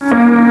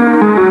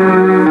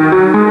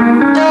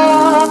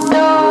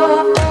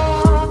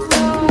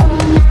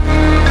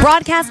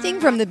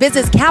Broadcasting from the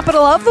business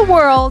capital of the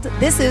world,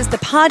 this is the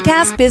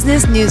Podcast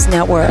Business News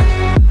Network.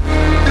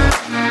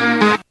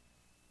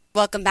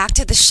 Welcome back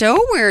to the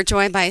show. We're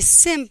joined by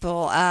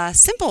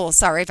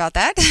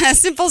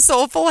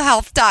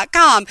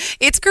SimpleSoulfulHealth.com.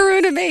 It's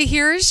Karuna May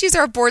here. She's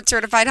our board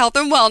certified health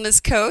and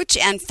wellness coach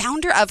and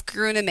founder of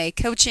Karuna May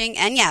Coaching.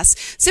 And yes,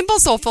 Simple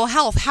Soulful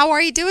Health. How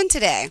are you doing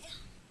today?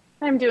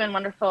 I'm doing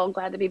wonderful.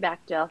 Glad to be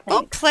back, Jill. Thanks.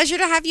 Well, pleasure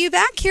to have you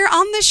back here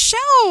on the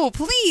show.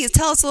 Please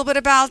tell us a little bit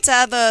about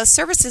the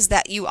services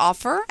that you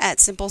offer at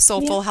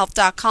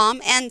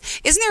SimpleSoulfulHealth.com. And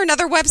isn't there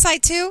another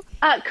website too?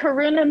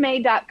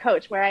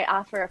 KarunaMay.coach, where I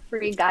offer a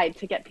free guide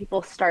to get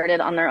people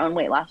started on their own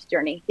weight loss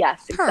journey.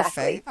 Yes, exactly.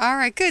 Perfect. All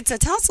right, good. So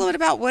tell us a little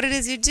bit about what it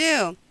is you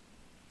do.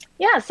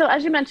 Yeah, so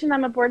as you mentioned,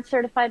 I'm a board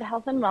certified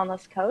health and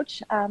wellness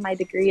coach. My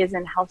degree is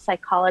in health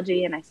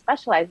psychology, and I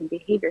specialize in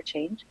behavior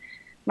change.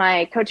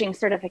 My coaching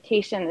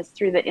certification is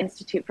through the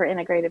Institute for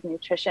Integrative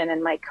Nutrition,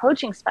 and my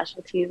coaching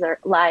specialties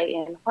lie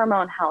in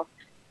hormone health,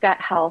 gut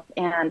health,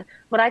 and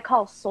what I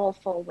call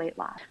soulful weight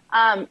loss.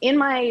 In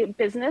my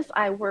business,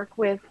 I work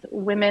with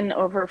women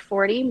over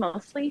 40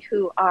 mostly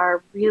who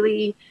are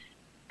really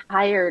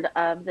tired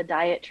of the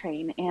diet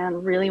train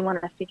and really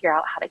want to figure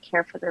out how to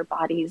care for their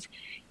bodies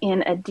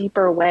in a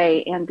deeper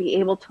way and be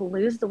able to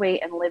lose the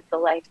weight and live the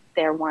life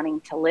they're wanting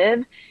to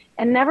live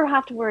and never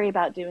have to worry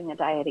about doing a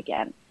diet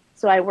again.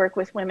 So I work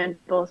with women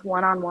both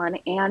one-on-one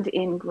and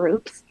in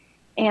groups,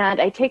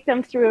 and I take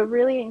them through a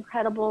really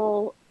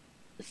incredible,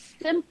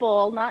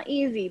 simple, not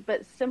easy,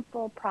 but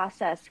simple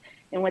process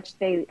in which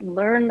they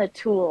learn the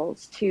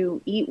tools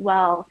to eat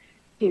well,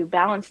 to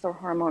balance their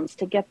hormones,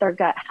 to get their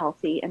gut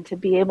healthy, and to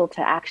be able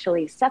to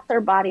actually set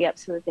their body up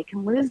so that they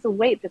can lose the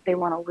weight that they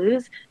want to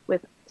lose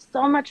with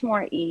so much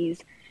more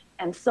ease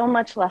and so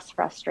much less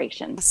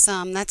frustration.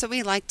 Awesome. That's what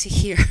we like to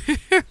hear,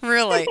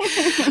 really.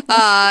 It's,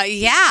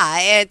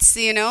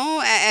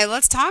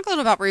 let's talk a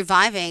little about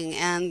reviving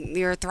and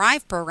your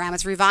Thrive program.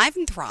 It's Revive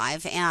and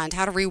Thrive, and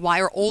how to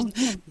rewire old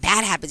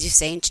bad habits, you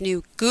say, into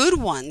new good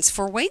ones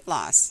for weight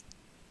loss.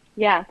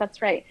 Yeah,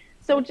 that's right.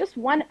 So just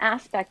one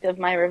aspect of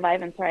my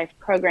Revive and Thrive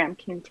program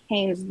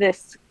contains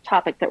this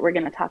topic that we're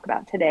going to talk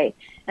about today,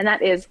 and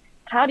that is,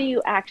 how do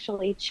you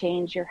actually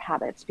change your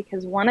habits?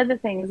 Because one of the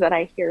things that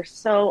I hear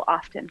so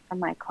often from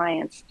my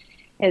clients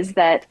is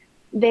that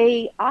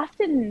they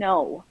often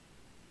know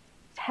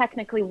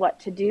technically what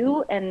to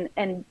do and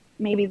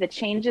maybe the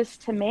changes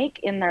to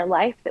make in their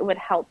life that would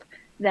help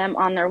them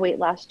on their weight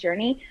loss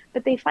journey,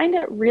 but they find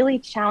it really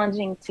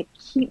challenging to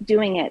keep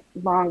doing it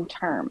long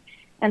term.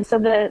 And so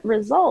the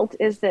result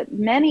is that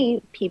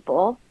many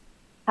people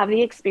have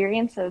the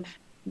experience of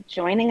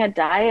joining a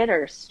diet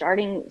or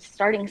starting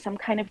some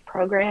kind of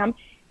program,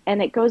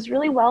 and it goes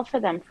really well for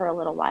them for a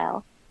little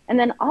while. And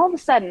then all of a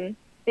sudden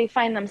they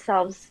find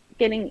themselves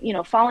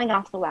falling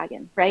off the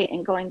wagon, right?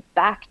 And going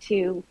back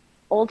to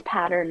old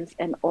patterns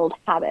and old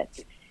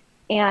habits.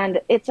 And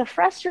it's a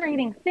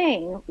frustrating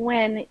thing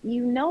when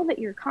you know that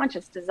your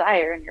conscious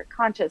desire and your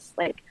conscious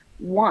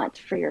want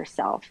for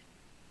yourself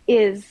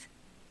is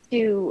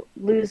to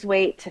lose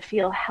weight, to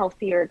feel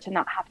healthier, to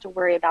not have to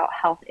worry about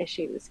health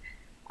issues.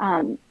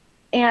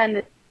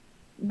 And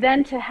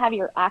then to have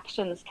your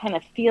actions kind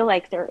of feel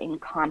like they're in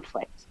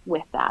conflict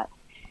with that.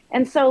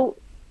 And so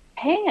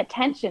paying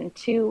attention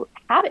to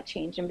habit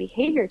change and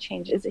behavior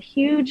change is a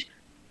huge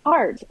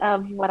part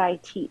of what I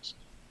teach.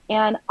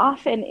 And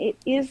often it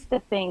is the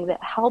thing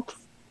that helps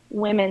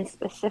women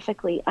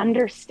specifically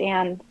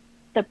understand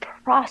the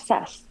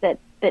process that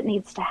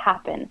needs to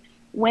happen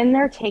when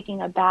they're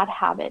taking a bad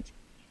habit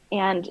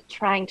and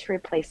trying to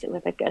replace it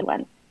with a good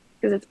one.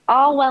 Because it's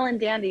all well and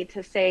dandy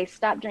to say,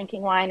 stop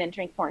drinking wine and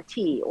drink more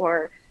tea,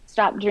 or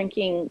stop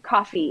drinking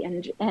coffee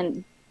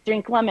and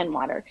drink lemon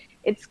water.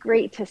 It's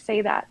great to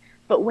say that.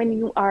 But when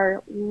you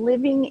are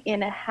living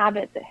in a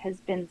habit that has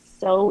been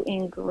so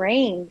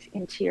ingrained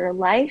into your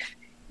life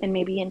and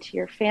maybe into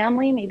your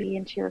family, maybe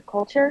into your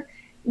culture,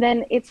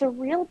 then it's a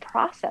real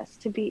process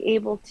to be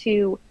able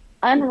to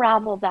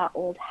unravel that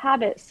old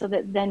habit so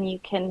that then you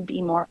can be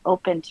more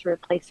open to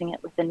replacing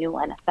it with a new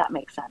one, if that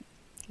makes sense.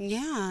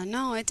 Yeah,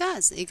 no, it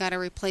does. You got to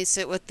replace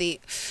it with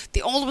the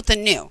old with the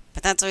new.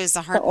 But that's always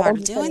the hard part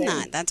of doing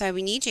that. That's why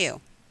we need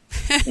you.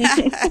 How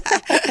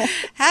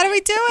do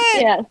we do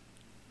it?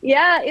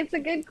 Yeah, it's a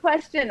good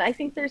question. I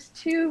think there's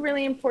two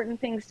really important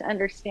things to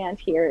understand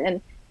here.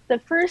 And the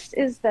first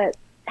is that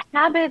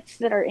habits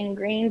that are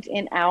ingrained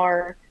in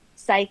our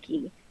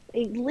psyche,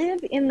 they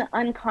live in the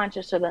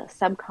unconscious or the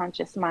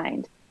subconscious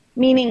mind,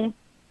 meaning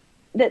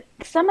that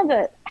some of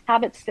the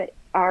habits that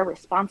are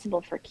responsible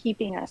for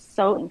keeping us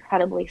so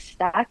incredibly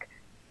stuck,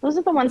 those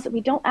are the ones that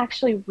we don't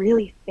actually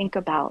really think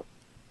about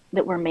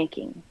that we're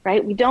making,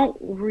 right? We don't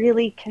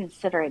really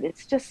consider it.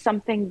 It's just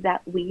something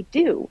that we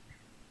do.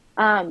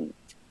 And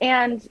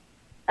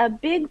a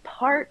big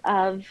part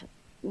of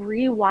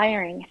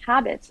rewiring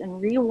habits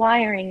and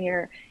rewiring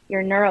your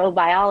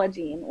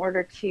neurobiology in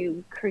order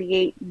to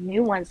create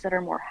new ones that are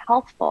more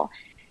healthful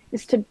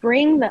is to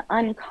bring the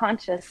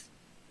unconscious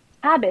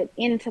habit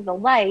into the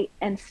light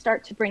and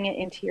start to bring it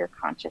into your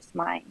conscious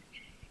mind.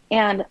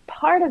 And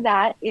part of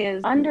that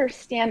is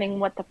understanding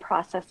what the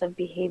process of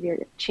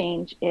behavior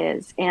change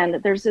is.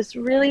 And there's this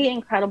really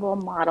incredible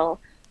model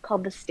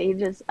called the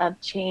stages of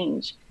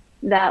change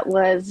that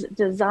was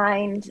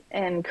designed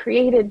and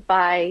created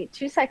by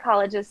two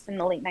psychologists in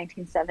the late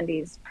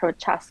 1970s,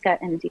 Prochaska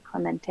and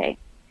DiClemente.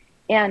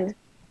 And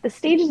the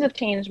stages of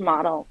change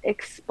model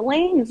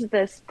explains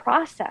this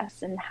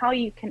process and how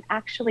you can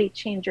actually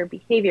change your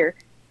behavior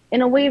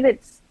in a way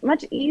that's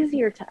much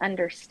easier to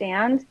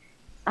understand.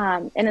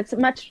 And it's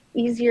much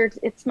easier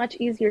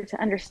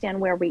to understand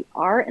where we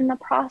are in the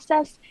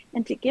process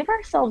and to give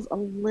ourselves a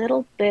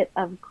little bit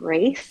of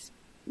grace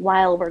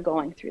while we're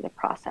going through the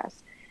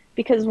process.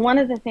 Because one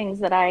of the things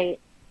that I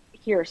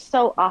hear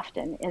so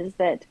often is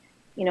that,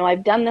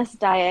 I've done this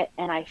diet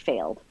and I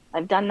failed.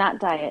 I've done that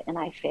diet and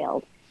I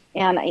failed.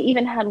 And I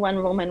even had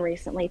one woman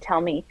recently tell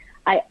me,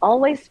 I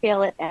always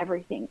fail at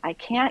everything. I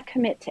can't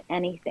commit to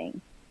anything.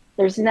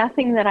 There's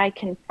nothing that I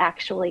can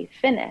actually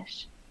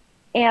finish.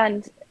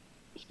 And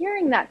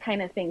hearing that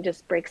kind of thing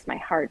just breaks my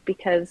heart,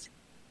 because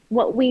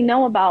what we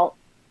know about,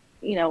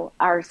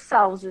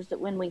 ourselves is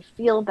that when we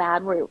feel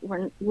bad,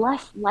 we're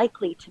less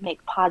likely to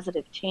make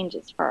positive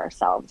changes for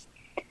ourselves.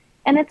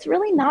 And it's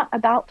really not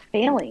about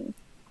failing.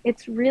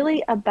 It's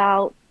really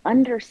about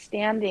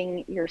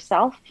understanding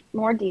yourself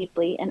more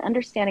deeply and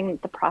understanding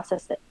the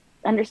process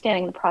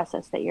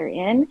that you're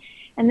in,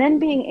 and then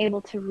being able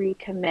to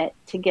recommit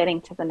to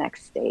getting to the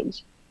next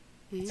stage.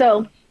 Mm-hmm.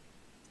 So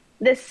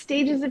this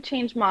stages of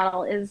change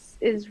model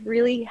is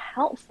really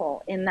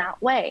helpful in that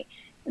way.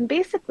 And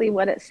basically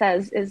what it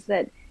says is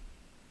that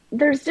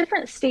there's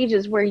different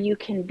stages where you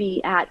can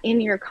be at in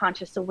your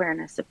conscious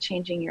awareness of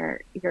changing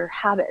your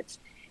habits.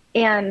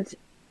 And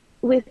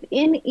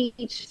within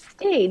each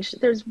stage,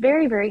 there's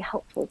very, very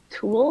helpful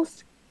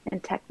tools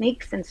and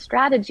techniques and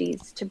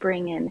strategies to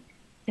bring in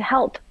to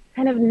help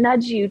kind of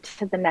nudge you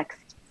to the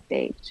next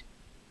stage.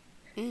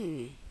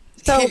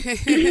 So,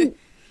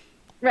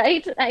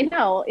 right? I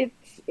know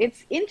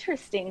it's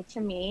interesting to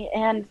me,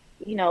 and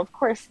of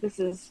course this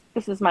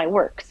is my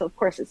work, so of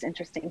course it's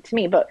interesting to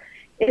me, but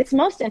it's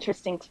most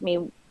interesting to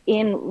me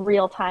in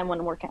real time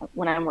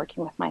when I'm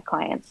working with my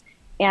clients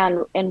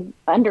and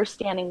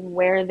understanding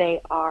where they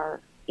are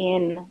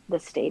in the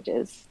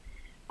stages.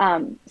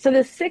 So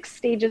the 6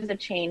 stages of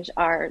change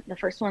are, the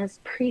first one is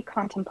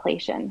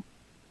pre-contemplation.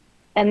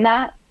 And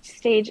that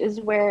stage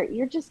is where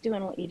you're just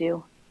doing what you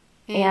do.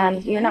 Mm-hmm.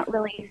 And you're not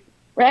really,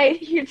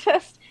 right? You're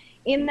just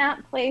in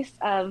that place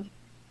of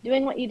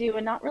doing what you do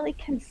and not really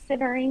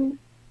considering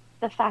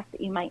the fact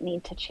that you might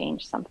need to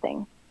change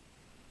something.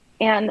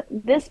 And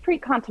this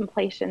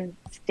pre-contemplation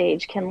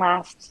stage can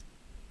last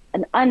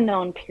an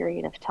unknown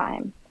period of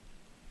time.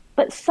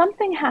 But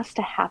something has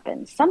to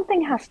happen.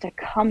 Something has to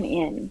come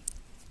in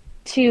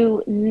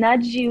to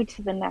nudge you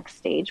to the next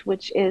stage,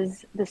 which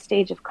is the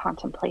stage of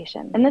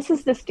contemplation. And this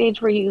is the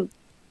stage where you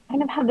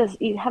kind of have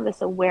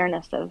this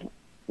awareness of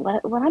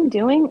what I'm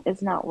doing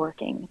is not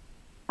working.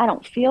 I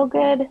don't feel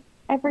good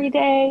every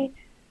day.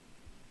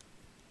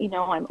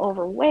 I'm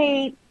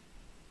overweight.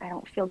 I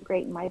don't feel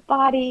great in my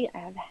body. I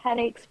have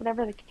headaches,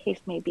 whatever the case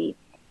may be.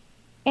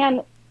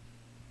 And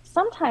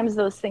sometimes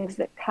those things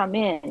that come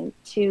in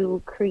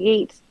to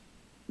create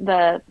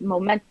the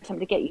momentum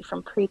to get you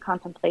from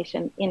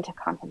pre-contemplation into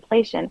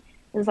contemplation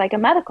is like a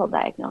medical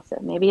diagnosis.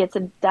 Maybe it's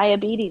a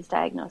diabetes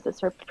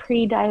diagnosis or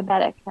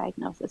pre-diabetic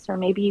diagnosis, or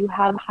maybe you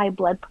have high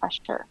blood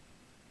pressure.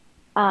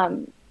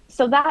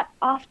 So that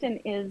often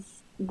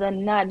is the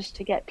nudge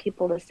to get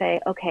people to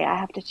say, okay, I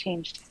have to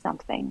change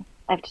something.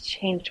 I have to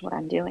change what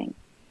I'm doing.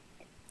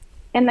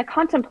 And the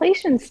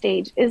contemplation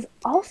stage is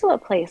also a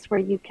place where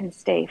you can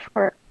stay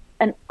for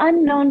an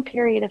unknown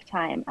period of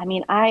time. I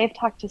mean, I have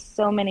talked to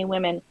so many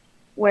women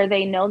where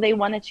they know they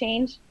want to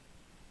change,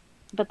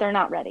 but they're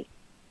not ready.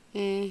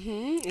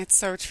 Mm-hmm. It's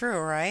so true,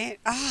 right?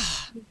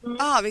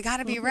 We got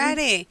to be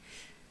ready.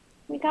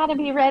 We got to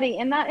be ready.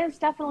 And that is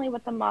definitely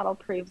what the model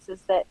proves,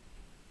 is that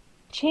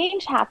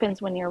change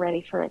happens when you're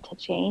ready for it to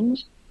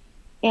change.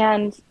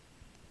 And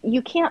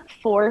you can't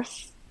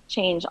force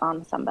change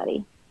on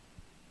somebody.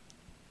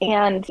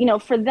 And,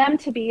 for them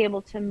to be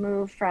able to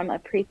move from a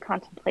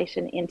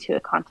pre-contemplation into a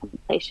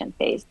contemplation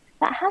phase,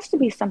 that has to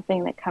be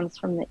something that comes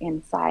from the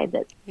inside,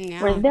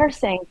 where they're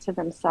saying to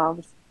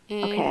themselves,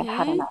 okay, I've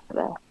had enough of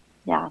this.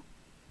 Yeah.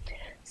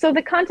 So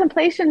the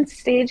contemplation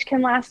stage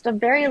can last a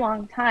very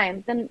long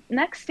time. The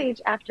next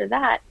stage after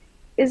that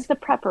is the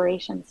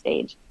preparation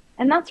stage.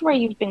 And that's where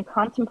you've been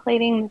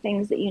contemplating the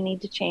things that you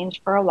need to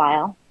change for a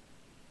while.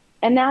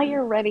 And now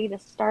you're ready to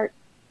start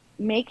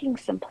making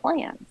some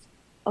plans.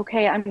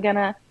 Okay, I'm going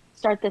to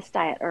start this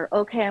diet, or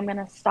okay, I'm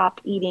going to stop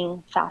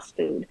eating fast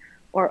food,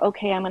 or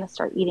okay, I'm going to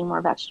start eating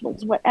more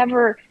vegetables.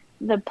 Whatever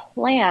the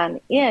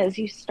plan is,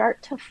 you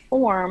start to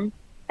form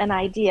an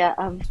idea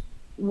of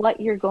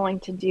what you're going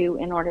to do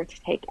in order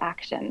to take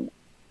action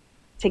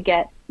to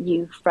get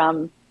you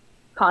from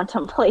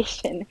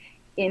contemplation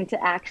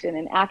into action.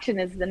 And action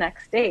is the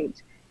next stage.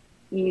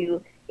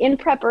 In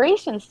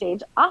preparation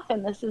stage,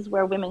 often this is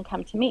where women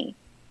come to me,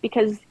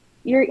 because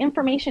you're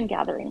information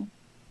gathering.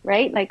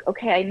 right? Like,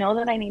 okay, I know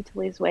that I need to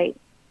lose weight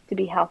to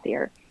be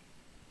healthier.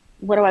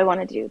 What do I want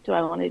to do? Do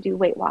I want to do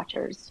Weight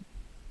Watchers?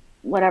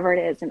 Whatever it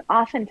is. And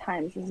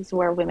oftentimes this is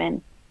where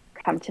women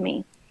come to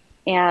me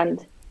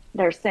and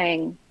they're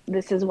saying,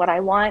 this is what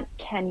I want.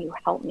 Can you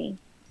help me?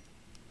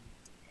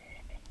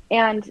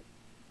 And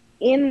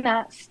in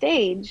that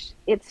stage,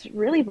 it's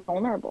really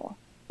vulnerable.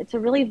 It's a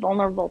really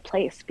vulnerable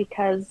place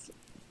because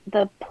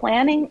the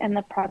planning and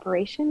the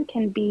preparation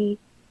can be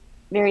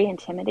very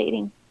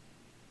intimidating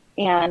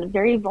and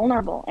very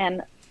vulnerable.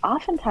 And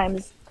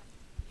oftentimes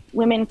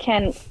women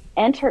can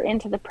enter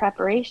into the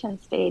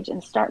preparation stage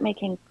and start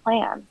making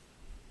plans,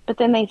 but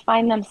then they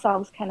find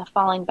themselves kind of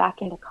falling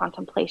back into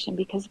contemplation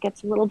because it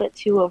gets a little bit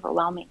too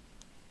overwhelming.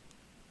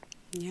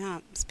 Yeah,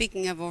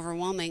 speaking of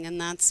overwhelming,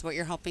 and that's what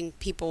you're helping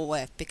people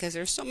with, because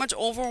there's so much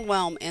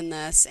overwhelm in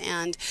this,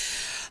 and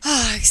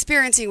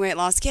experiencing weight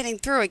loss, getting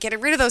through it, getting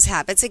rid of those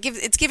habits,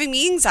 it's giving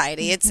me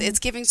anxiety. It's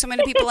giving so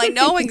many people I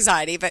know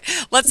anxiety. But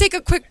let's take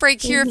a quick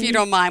break here, if you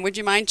don't mind. Would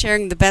you mind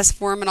sharing the best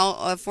form and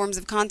all forms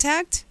of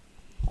contact?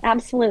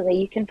 Absolutely.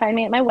 You can find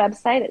me at my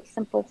website at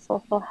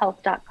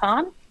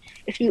simplesoulfulhealth.com.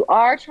 If you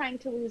are trying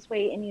to lose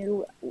weight and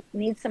you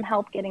need some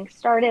help getting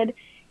started,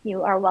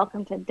 you are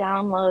welcome to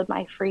download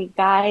my free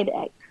guide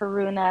at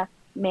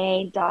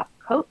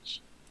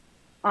karunamay.coach.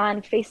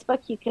 On Facebook,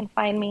 you can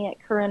find me at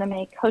Karuna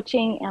May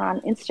Coaching, and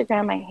on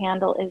Instagram, my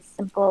handle is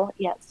Simple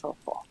Yet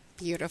Soulful.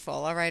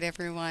 Beautiful. All right,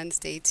 everyone,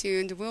 stay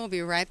tuned. We'll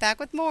be right back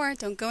with more.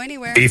 Don't go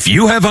anywhere. If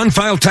you have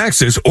unfiled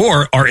taxes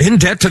or are in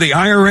debt to the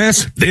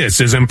IRS,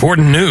 this is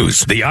important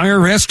news. The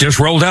IRS just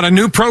rolled out a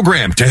new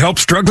program to help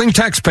struggling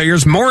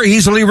taxpayers more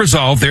easily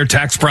resolve their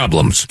tax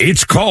problems.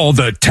 It's called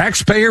the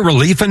Taxpayer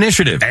Relief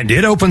Initiative, and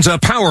it opens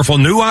up powerful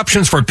new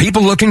options for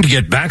people looking to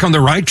get back on the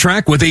right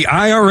track with the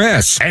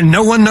IRS. And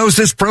no one knows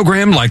this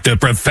program like the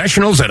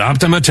professionals at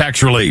Optima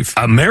Tax Relief,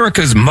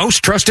 America's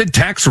most trusted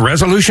tax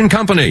resolution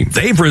company.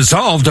 They've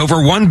resolved over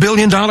 $1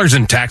 billion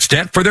in tax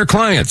debt for their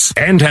clients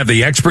and have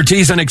the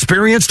expertise and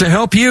experience to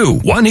help you.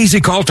 One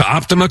easy call to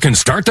Optima can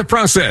start the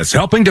process,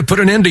 helping to put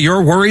an end to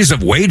your worries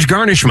of wage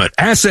garnishment,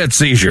 asset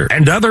seizure,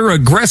 and other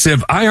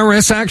aggressive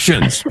IRS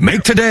actions.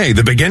 Make today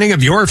the beginning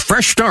of your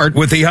fresh start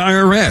with the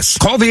IRS.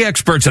 Call the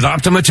experts at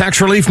Optima Tax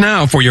Relief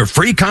now for your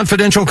free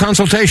confidential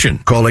consultation.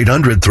 Call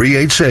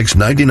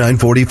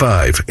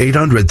 800-386-9945.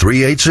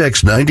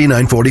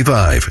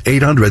 800-386-9945.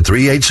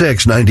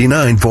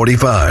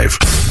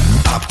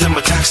 800-386-9945.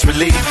 Optima Tax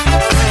Relief.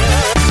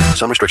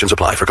 Some restrictions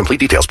apply. For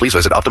complete details, please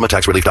visit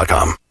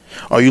OptimaTaxRelief.com.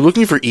 Are you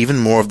looking for even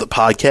more of the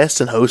podcasts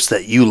and hosts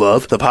that you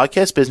love? The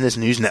Podcast Business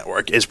News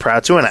Network is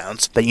proud to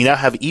announce that you now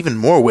have even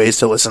more ways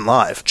to listen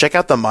live. Check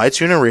out the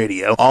MyTuner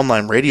Radio,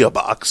 online radio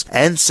box,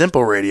 and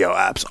Simple Radio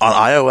apps on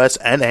iOS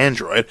and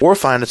Android, or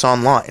find us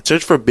online.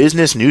 Search for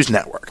Business News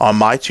Network on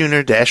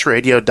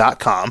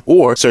mytuner-radio.com,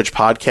 or search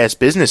Podcast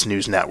Business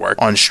News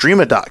Network on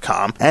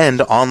streama.com and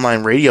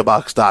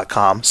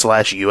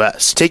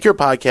onlineradiobox.com/US. Take your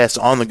podcast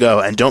on the go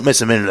and don't miss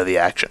a minute of the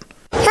action.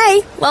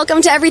 Hey,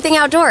 welcome to Everything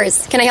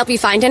Outdoors. Can I help you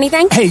find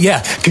anything? Hey,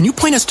 yeah. Can you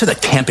point us to the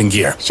camping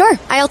gear? Sure,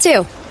 aisle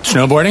 2.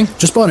 Snowboarding?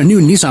 Just bought a new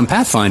Nissan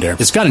Pathfinder.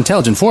 It's got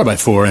intelligent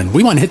 4x4, and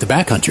we want to hit the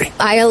backcountry.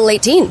 Aisle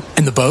 18.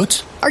 And the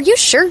boats? Are you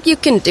sure you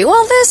can do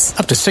all this?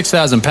 Up to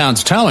 6,000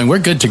 pounds towing, we're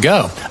good to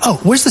go. Oh,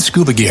 where's the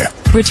scuba gear?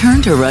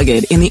 Return to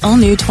rugged in the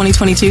all-new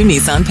 2022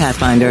 Nissan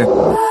Pathfinder.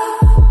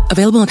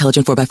 Available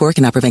intelligent 4x4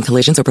 cannot prevent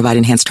collisions or provide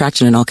enhanced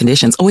traction in all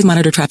conditions. Always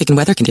monitor traffic and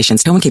weather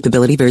conditions. Towing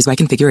capability varies by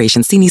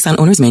configuration. See Nissan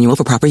Owner's Manual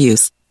for proper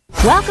use.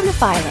 Welcome to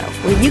Philo,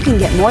 where you can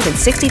get more than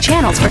 60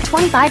 channels for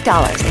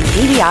 $25 and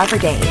DVR for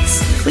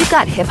days. We've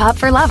got hip-hop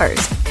for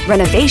lovers,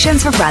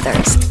 renovations for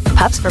brothers,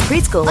 pups for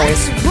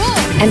preschoolers,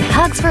 and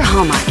hugs for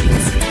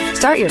hallmarkies.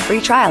 Start your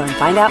free trial and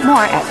find out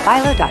more at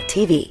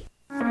philo.tv.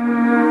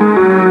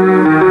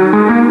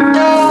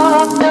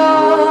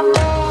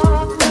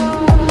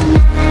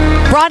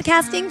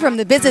 Broadcasting from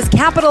the business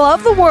capital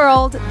of the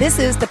world, this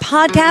is the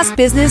Podcast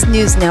Business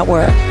News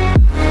Network.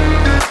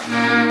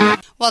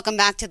 Welcome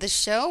back to the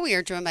show. We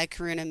are joined by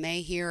Karuna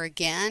May here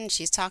again.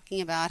 She's talking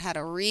about how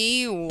to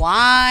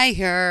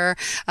rewire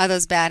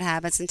those bad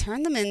habits and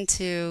turn them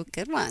into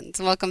good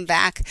ones. Welcome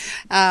back.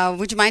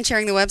 Would you mind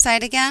sharing the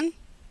website again?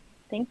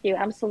 Thank you.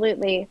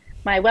 Absolutely.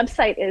 My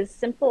website is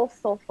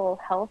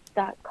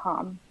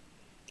simplesoulfulhealth.com.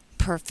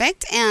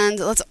 Perfect. And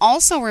let's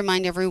also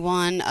remind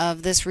everyone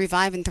of this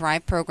Revive and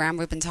Thrive program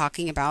we've been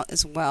talking about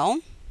as well.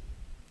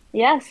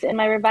 Yes. In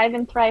my Revive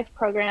and Thrive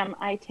program,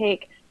 I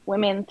take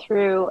women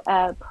through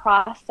a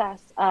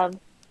process of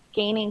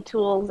gaining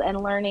tools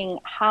and learning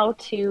how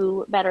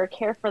to better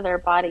care for their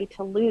body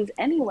to lose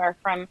anywhere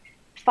from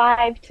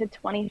 5 to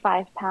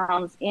 25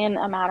 pounds in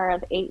a matter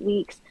of 8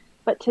 weeks,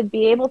 but to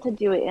be able to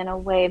do it in a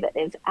way that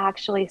is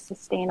actually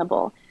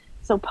sustainable.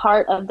 So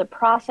part of the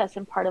process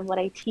and part of what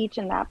I teach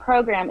in that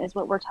program is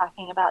what we're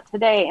talking about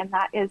today, and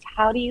that is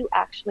how do you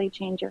actually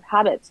change your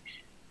habits?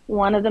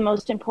 One of the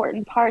most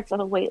important parts of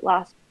a weight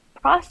loss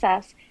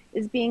process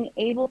is being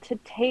able to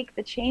take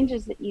the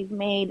changes that you've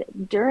made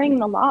during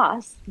the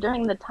loss,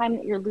 during the time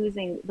that you're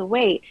losing the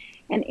weight,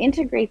 and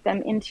integrate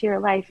them into your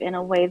life in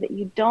a way that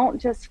you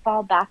don't just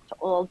fall back to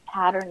old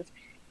patterns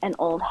and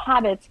old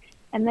habits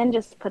and then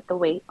just put the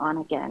weight on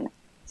again.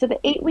 So the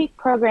 8-week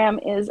program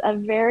is a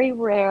very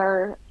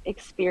rare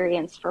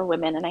experience for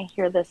women, and I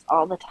hear this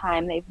all the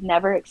time. They've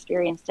never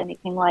experienced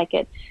anything like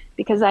it,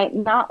 because I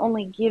not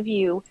only give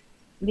you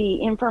the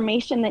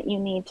information that you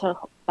need to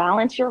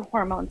balance your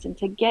hormones and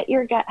to get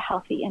your gut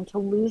healthy and to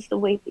lose the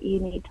weight that you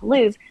need to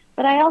lose,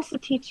 but I also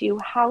teach you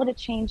how to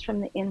change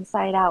from the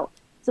inside out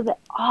so that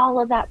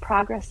all of that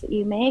progress that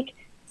you make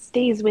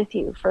stays with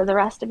you for the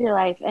rest of your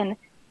life, and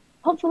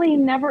hopefully you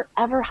never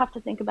ever have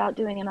to think about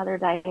doing another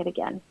diet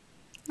again.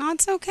 Oh,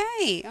 it's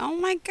okay. Oh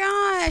my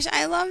gosh,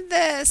 I love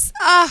this.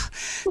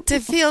 To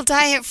feel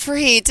diet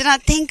free, to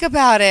not think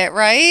about it,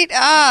 right?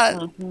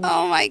 Oh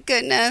my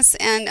goodness.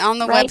 And on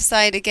the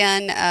website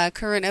again,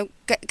 Karuna,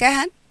 go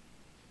ahead.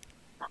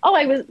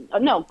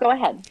 No, go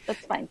ahead.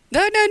 That's fine.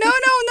 No.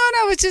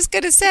 I was just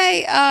going to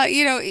say,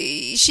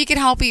 she can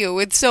help you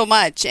with so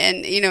much.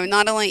 And,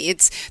 not only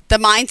it's the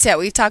mindset.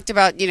 We've talked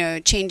about,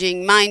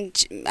 changing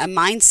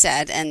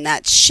mindset and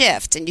that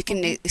shift. And you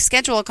can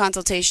schedule a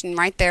consultation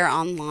right there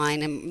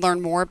online and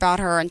learn more about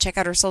her and check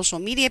out her social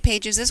media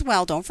pages as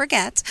well. Don't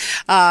forget.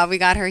 We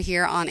got her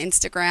here on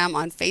Instagram,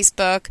 on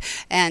Facebook.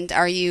 And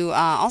are you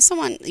also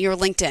on your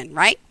LinkedIn,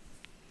 right?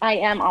 I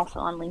am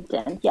also on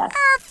LinkedIn, yes.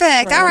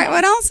 Perfect. All right,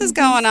 what else is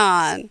going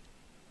on?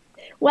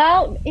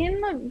 Well, in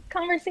the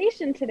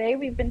conversation today,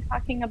 we've been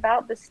talking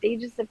about the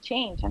stages of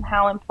change and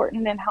how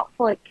important and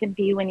helpful it can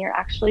be when you're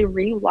actually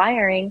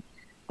rewiring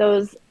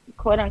those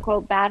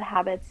quote-unquote bad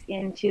habits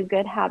into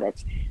good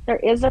habits. There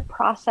is a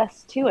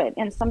process to it,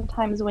 and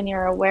sometimes when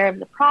you're aware of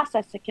the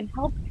process, it can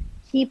help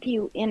keep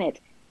you in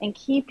it and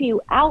keep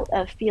you out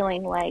of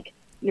feeling like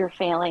you're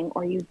failing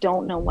or you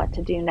don't know what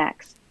to do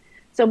next.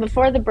 So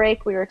before the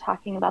break, we were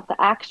talking about the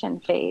action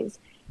phase,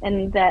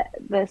 and that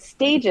the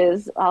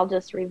stages, I'll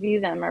just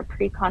review them, are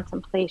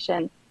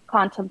pre-contemplation,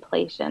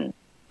 contemplation,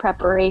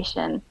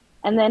 preparation,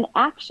 and then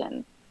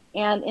action.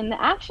 And in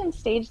the action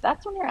stage,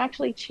 that's when you're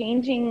actually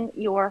changing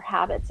your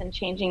habits and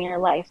changing your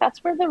life.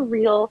 That's where the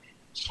real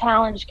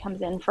challenge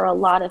comes in for a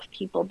lot of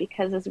people,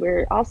 because as we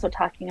were also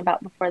talking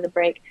about before the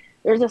break,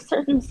 there's a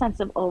certain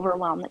sense of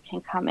overwhelm that can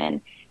come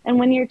in. And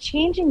when you're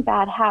changing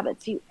bad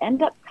habits, you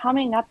end up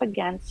coming up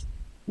against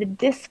the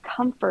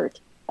discomfort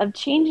of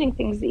changing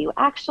things that you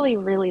actually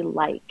really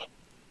like.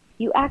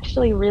 You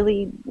actually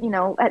really,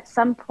 at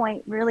some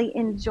point really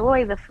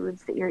enjoy the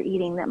foods that you're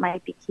eating that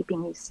might be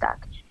keeping you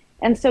stuck.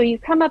 And so you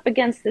come up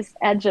against this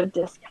edge of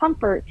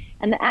discomfort,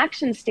 and the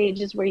action stage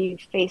is where you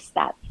face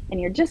that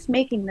and you're just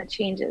making the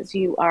changes.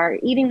 You are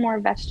eating more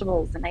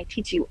vegetables, and I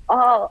teach you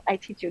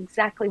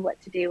exactly what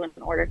to do in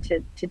order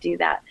to do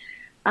that.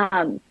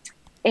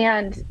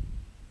 And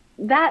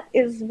that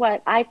is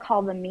what I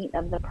call the meat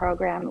of the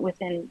program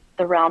within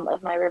the realm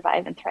of my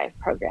Revive and Thrive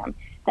program.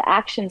 The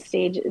action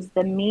stage is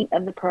the meat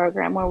of the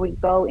program, where we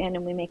go in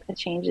and we make the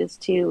changes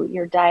to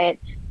your diet,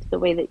 to the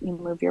way that you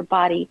move your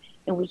body,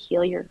 and we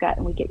heal your gut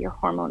and we get your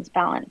hormones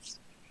balanced.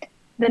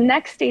 The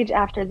next stage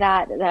after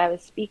that I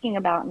was speaking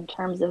about in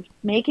terms of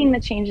making the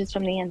changes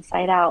from the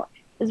inside out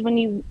is when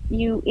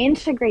you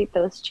integrate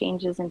those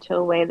changes into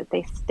a way that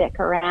they stick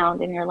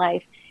around in your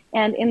life.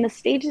 And in the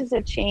stages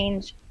of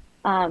change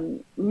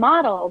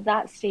model,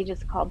 that stage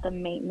is called the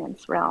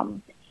maintenance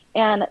realm.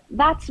 And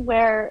that's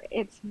where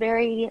it's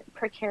very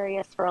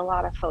precarious for a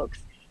lot of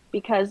folks,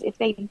 because if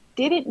they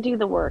didn't do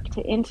the work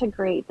to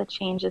integrate the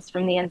changes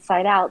from the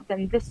inside out,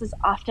 then this is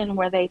often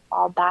where they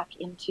fall back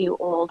into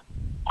old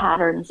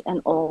patterns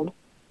and old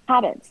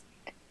habits.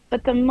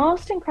 But the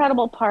most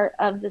incredible part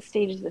of the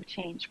stages of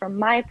change, from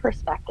my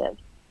perspective,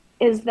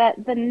 is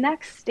that the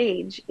next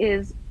stage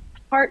is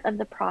part of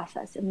the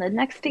process. And the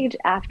next stage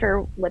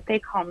after what they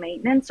call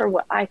maintenance, or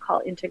what I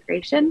call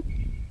integration,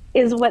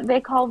 is what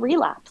they call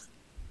relapse.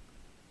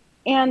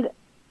 And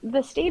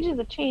the stages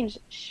of change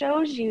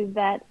shows you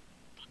that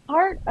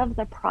part of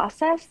the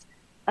process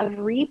of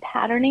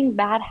repatterning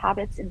bad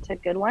habits into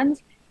good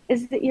ones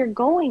is that you're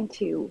going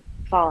to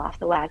fall off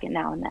the wagon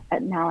now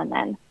and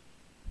then.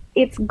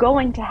 It's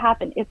going to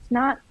happen. It's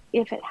not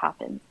if it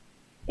happens.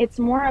 It's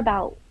more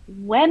about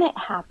when it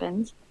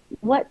happens,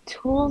 what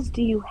tools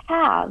do you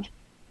have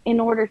in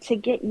order to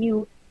get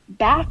you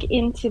back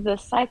into the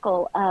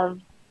cycle of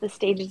the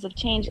stages of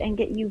change and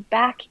get you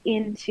back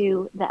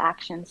into the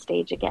action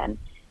stage again.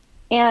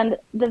 And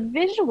the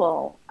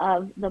visual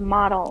of the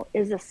model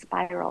is a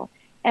spiral.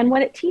 And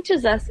what it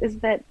teaches us is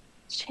that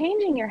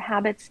changing your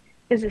habits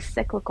is a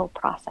cyclical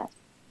process.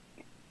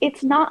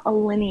 It's not a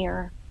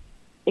linear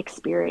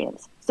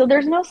experience. So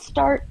there's no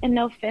start and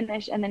no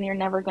finish, and then you're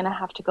never going to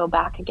have to go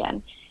back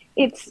again.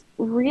 It's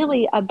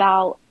really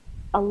about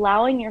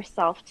allowing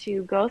yourself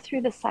to go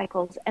through the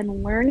cycles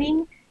and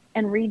learning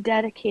and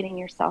rededicating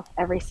yourself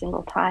every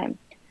single time.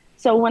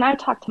 So when I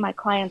talk to my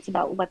clients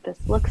about what this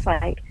looks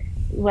like,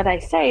 what I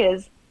say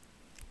is,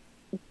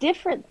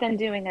 different than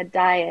doing a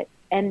diet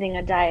ending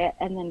a diet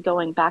and then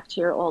going back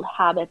to your old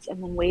habits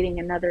and then waiting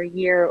another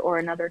year or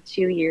another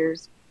 2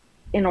 years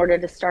in order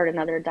to start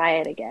another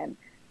diet again.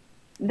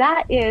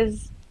 That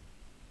is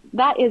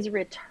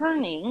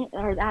returning,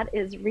 or that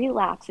is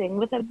relapsing,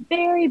 with a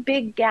very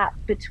big gap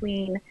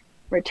between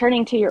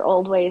returning to your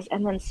old ways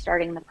and then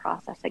starting the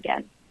process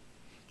again.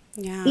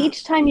 Yeah.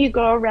 Each time you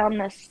go around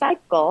this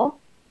cycle,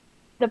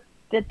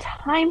 the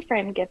time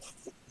frame gets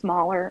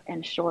smaller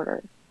and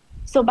shorter.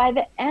 So by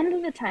the end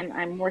of the time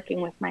I'm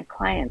working with my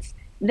clients,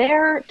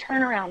 their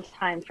turnaround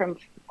time from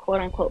quote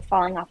unquote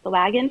falling off the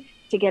wagon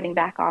to getting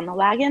back on the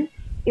wagon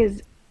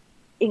is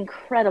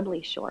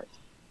incredibly short.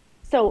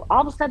 So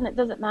all of a sudden, it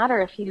doesn't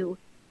matter if you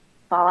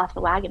fall off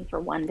the wagon for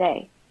one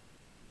day.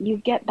 You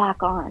get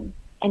back on,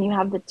 and you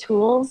have the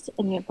tools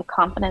and you have the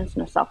confidence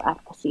and the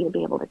self-efficacy to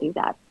be able to do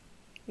that.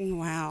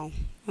 Wow.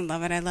 I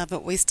love it. I love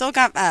it. We still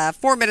got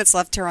 4 minutes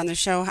left here on the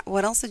show.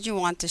 What else did you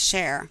want to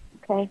share?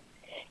 Okay.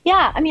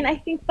 Yeah, I mean, I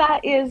think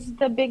that is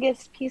the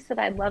biggest piece that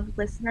I'd love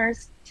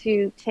listeners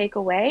to take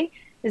away,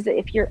 is that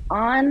if you're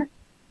on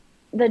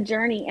the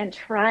journey and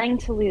trying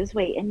to lose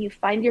weight and you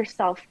find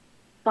yourself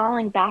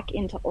falling back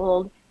into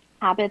old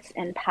habits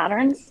and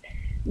patterns,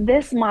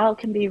 this model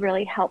can be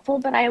really helpful.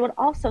 But I would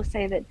also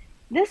say that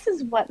this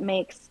is what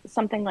makes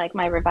something like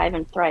my Revive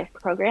and Thrive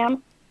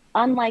program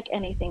unlike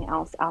anything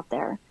else out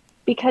there,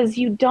 because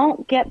you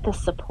don't get the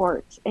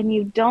support and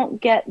you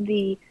don't get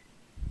the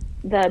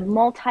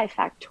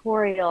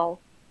multifactorial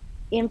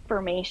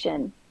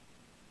information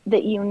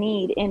that you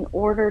need in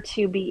order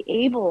to be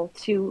able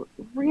to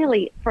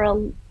really,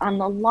 on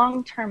the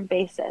long-term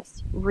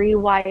basis,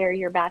 rewire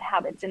your bad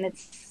habits. And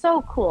it's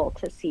so cool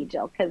to see,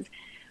 Jill, because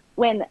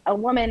when a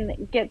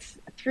woman gets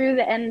through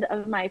the end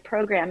of my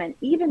program and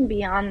even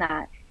beyond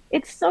that,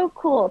 it's so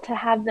cool to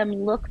have them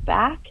look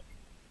back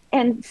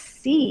and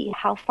see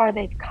how far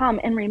they've come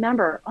and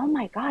remember, oh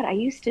my God, I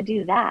used to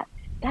do that.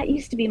 That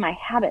used to be my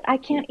habit. I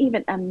can't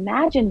even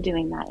imagine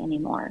doing that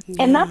anymore.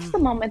 Yeah. And that's the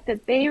moment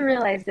that they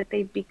realize that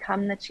they've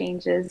become the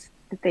changes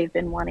that they've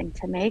been wanting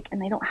to make,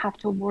 and they don't have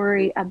to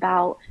worry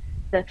about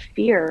the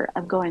fear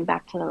of going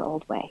back to their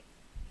old way.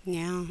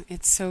 Yeah,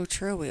 it's so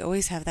true. We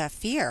always have that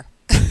fear.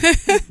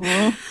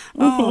 Mm-hmm.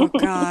 Oh,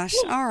 gosh.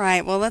 All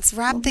right. Well, let's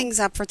wrap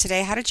things up for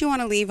today. How did you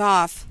want to leave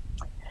off?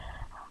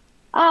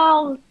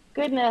 Oh,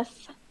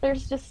 goodness.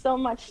 There's just so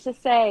much to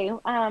say.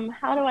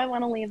 How do I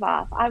want to leave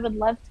off? I would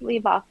love to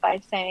leave off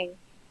by saying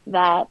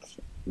that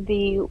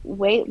the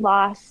weight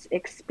loss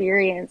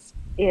experience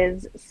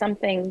is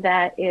something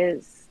that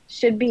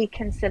should be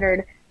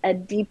considered a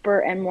deeper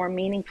and more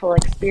meaningful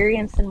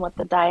experience than what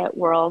the diet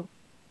world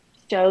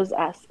shows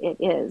us it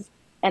is.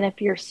 And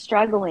if you're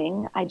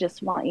struggling, I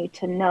just want you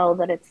to know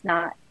that it's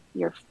not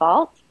your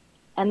fault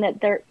and that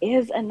there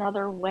is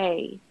another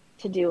way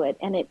to do it,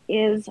 and it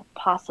is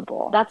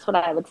possible. That's what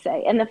I would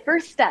say. And the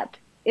first step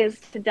is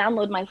to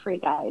download my free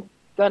guide.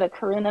 Go to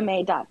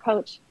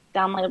karunamay.coach,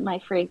 download my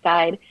free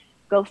guide,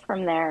 go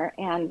from there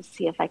and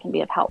see if I can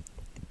be of help.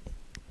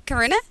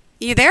 Karuna,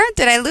 you there?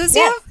 Did I lose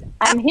you?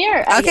 I'm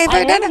here. Okay, I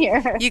am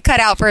here. You cut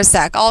out for a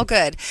sec. All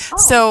good. Oh.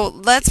 So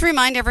let's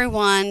remind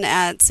everyone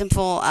at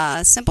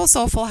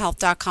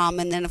simplesoulfulhealth.com,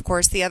 and then, of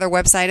course, the other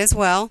website as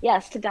well.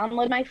 Yes, to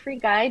download my free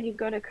guide, you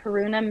go to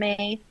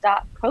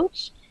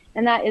karunamay.coach.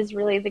 And that is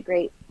really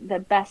the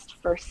best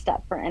first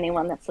step for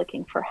anyone that's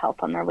looking for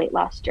help on their weight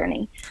loss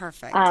journey.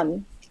 Perfect.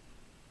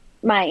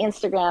 My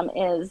Instagram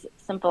is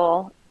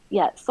simple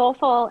yet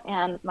soulful,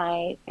 and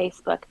my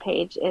Facebook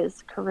page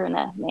is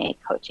Karuna May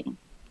Coaching.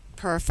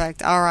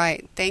 Perfect. All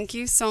right. Thank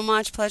you so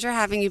much. Pleasure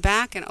having you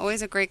back, and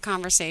always a great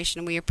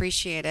conversation. We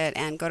appreciate it.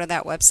 And go to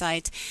that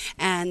website.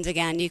 And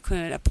again, you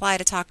could apply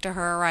to talk to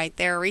her right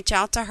there. Reach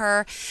out to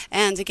her.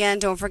 And again,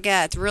 don't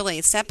forget,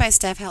 really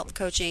step-by-step health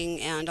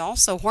coaching and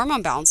also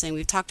hormone balancing.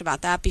 We've talked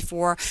about that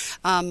before.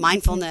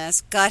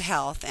 Mindfulness, gut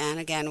health, and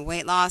again,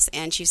 weight loss.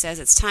 And she says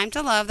it's time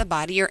to love the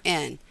body you're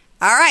in.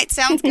 All right.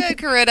 Sounds good,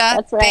 Karuna.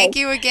 That's right. Thank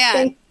you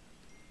again.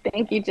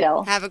 Thank you,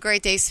 Jill. Have a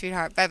great day,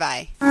 sweetheart.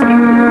 Bye-bye.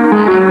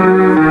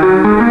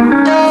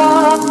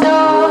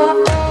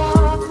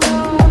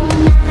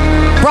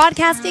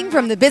 Broadcasting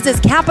from the business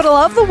capital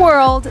of the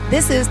world,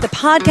 this is the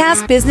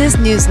Podcast Business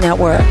News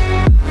Network.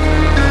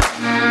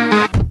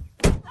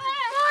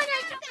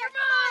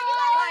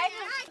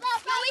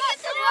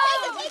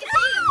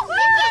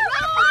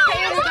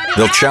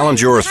 They'll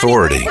challenge your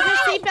authority.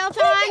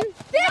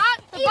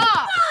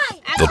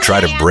 They'll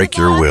try to break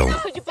your will.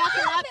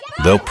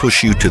 They'll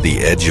push you to the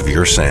edge of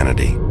your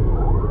sanity.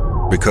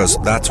 Because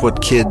that's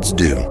what kids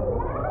do.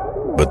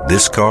 But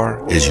this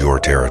car is your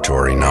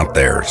territory, not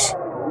theirs.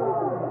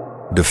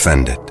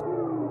 Defend it.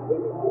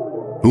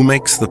 Who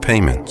makes the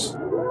payments?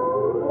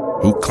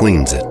 Who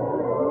cleans it?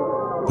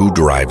 Who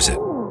drives it?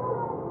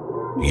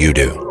 You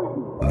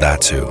do.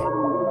 That's who.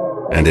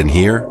 And in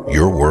here,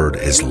 your word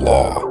is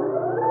law.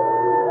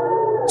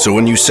 So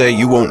when you say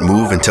you won't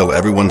move until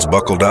everyone's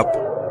buckled up,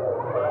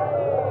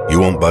 you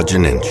won't budge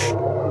an inch.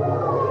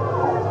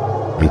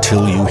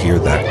 Until you hear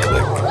that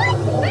click.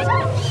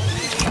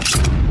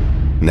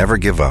 Never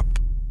give up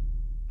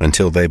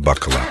until they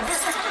buckle up.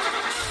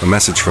 A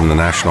message from the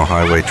National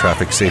Highway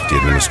Traffic Safety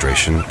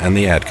Administration and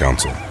the Ad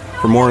Council.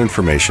 For more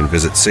information,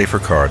 visit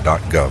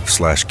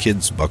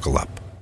safercar.gov/kidsbuckleup.